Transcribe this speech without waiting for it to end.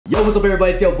Yo, what's up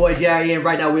everybody, it's your boy JRE, and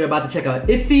right now we're about to check out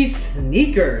ITZY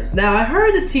sneakers. Now I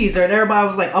heard the teaser and everybody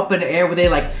was like up in the air with it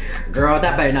like, girl,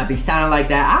 that better not be sounding like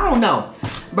that. I don't know.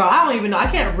 Bro, I don't even know. I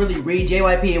can't really read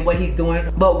JYP and what he's doing.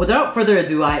 But without further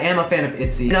ado, I am a fan of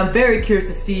ITZY. And I'm very curious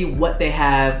to see what they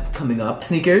have coming up.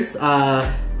 Sneakers, I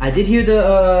did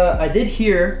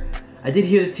hear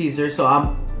the teaser, so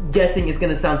I'm guessing it's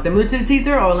gonna sound similar to the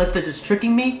teaser, or unless they're just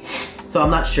tricking me. So I'm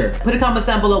not sure. Put a comments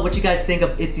down below what you guys think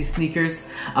of ITZY sneakers.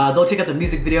 Go check out the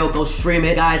music video, go stream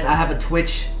it. Guys, I have a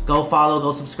Twitch. Go follow,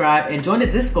 go subscribe, and join the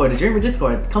Discord, the JREAMERS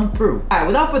Discord. Come through. Alright,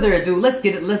 without further ado, let's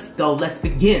get it, let's go, let's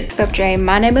begin. What's up, Dre?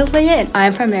 My name is Leah, and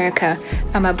I'm from America.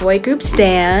 I'm a boy group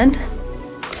stan.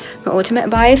 My ultimate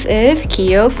bias is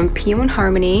Kyo from P1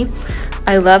 Harmony.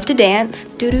 I love to dance,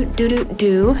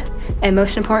 do, and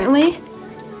most importantly,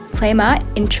 play my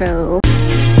intro.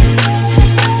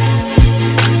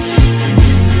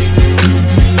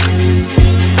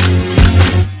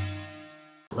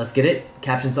 Let's get it.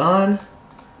 Captions on.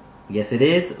 Yes, it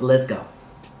is. Let's go.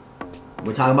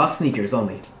 We're talking about sneakers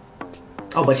only.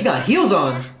 Oh, but she got heels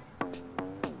on.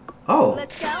 Oh.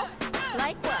 Let's go.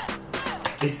 Like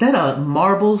what? Is that a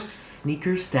marble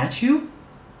sneaker statue?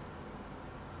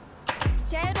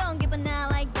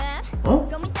 Oh.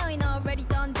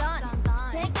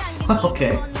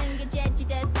 Okay.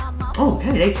 Oh,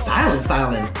 okay. They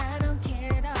styling.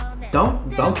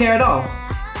 Don't care at all.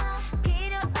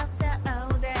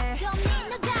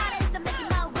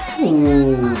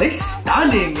 Ooh, they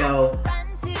stunning, yo.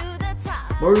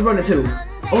 Where are we running to?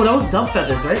 Oh, that was dove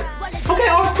feathers, right? Okay,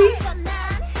 RPs.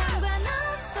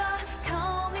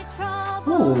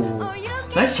 Ooh,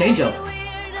 nice change up.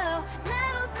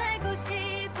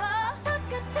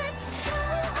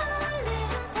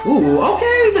 Ooh,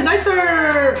 okay, the knights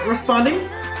are responding.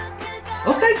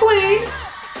 Okay, queen.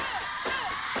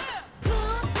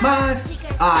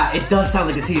 It does sound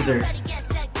like a teaser.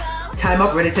 Time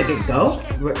up, ready, set, get, go.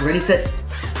 Ready, set.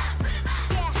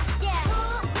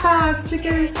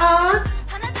 Stickers on.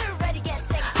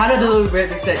 How to do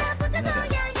ready, set.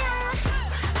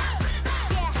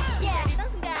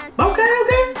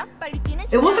 Okay.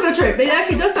 It wasn't a trick. It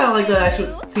actually does sound like the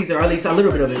actual teaser, or at least a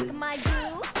little bit of it.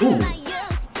 Ooh.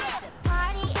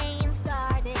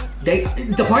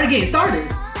 The party getting started.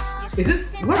 Is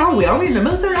this, where are we? Are we in the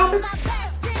military office?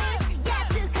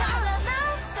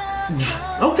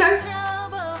 Okay.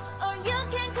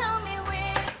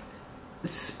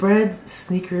 Spread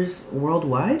sneakers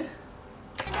worldwide?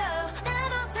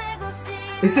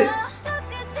 Is it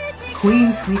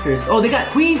Queen sneakers? Oh, they got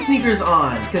Queen sneakers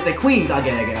on because they're queens. I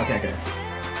get it. Okay.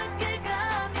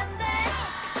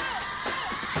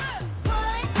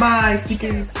 My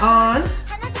sneakers on.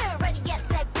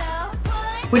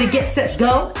 When it gets set,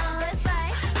 go.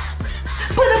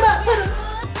 Put them up.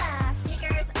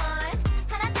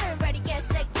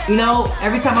 You know,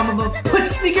 every time I'm gonna put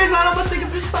sneakers on, I'm gonna think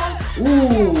of this song.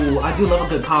 Ooh, I do love a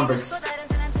good Converse.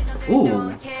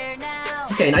 Ooh.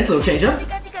 Okay, nice little change up.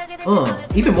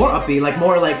 Even more upbeat, like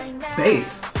more like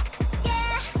bass.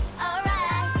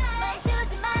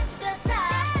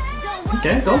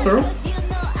 Okay, go through.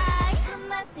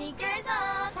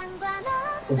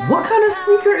 What kind of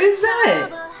sneaker is that?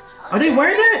 Are they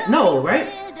wearing that? No, right?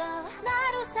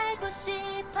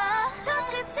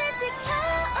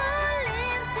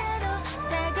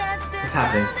 What's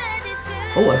happening?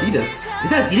 Oh, Adidas. Is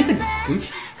that Adidas and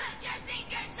Gucci?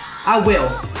 I will.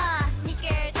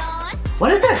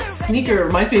 What is that sneaker?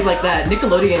 Reminds me of like that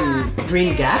Nickelodeon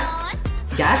green Gak?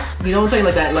 You know what I'm saying?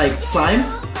 Like that, like slime?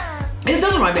 It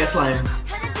does remind me of slime.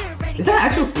 Is that an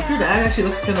actual sneaker? That actually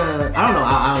looks kind of. I don't know.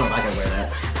 I don't know if I can wear that.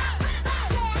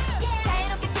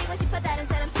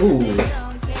 Ooh.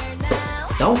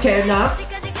 Don't care now.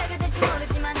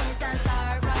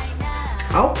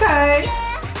 Okay.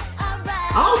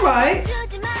 Alright.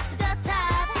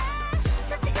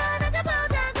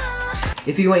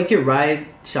 If you ain't get ride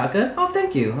shotgun, oh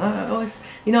thank you. I always,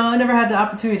 you know, I never had the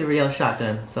opportunity to yell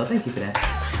shotgun, so thank you for that.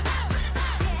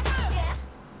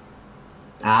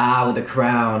 With the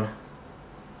crown.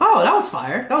 Oh, that was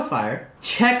fire.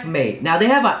 Checkmate. Now they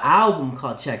have an album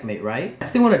called Checkmate, right? I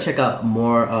think I want to check out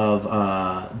more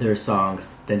of their songs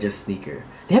than just Sneaker.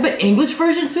 They have an English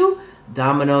version too?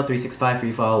 Domino, 365,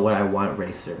 Free Fall, What I Want,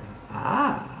 Racer.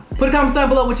 Put a comment down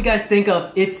below what you guys think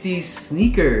of ITZY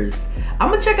sneakers. I'm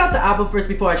gonna check out the album first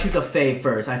before I choose a fave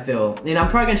first, I feel. And I'm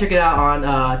probably gonna check it out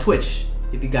on Twitch,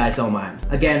 if you guys don't mind.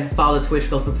 Again, follow Twitch,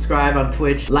 go subscribe on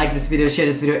Twitch, like this video, share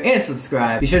this video, and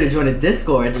subscribe. Be sure to join the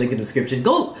Discord, link in the description.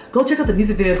 Go check out the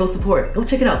music video, go support. Go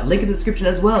check it out, link in the description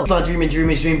as well. Keep on dreaming,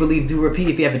 dream, believe, do, repeat.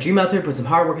 If you have a dream out there, put some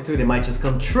hard work into it, it might just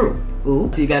come true.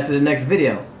 Ooh. See you guys in the next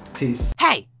video. Peace.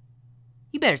 Hey!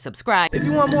 you better subscribe. If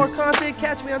you want more content,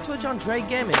 catch me on Twitch on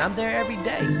Jrekml. I'm there every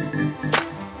day.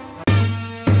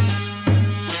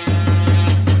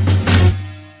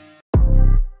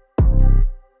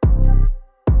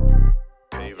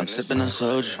 I'm sipping on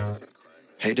soju.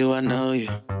 Hey, do I know you?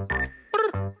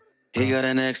 He got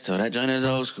an X, so that joint is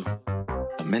old school.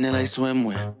 I'm in it like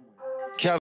swimwear.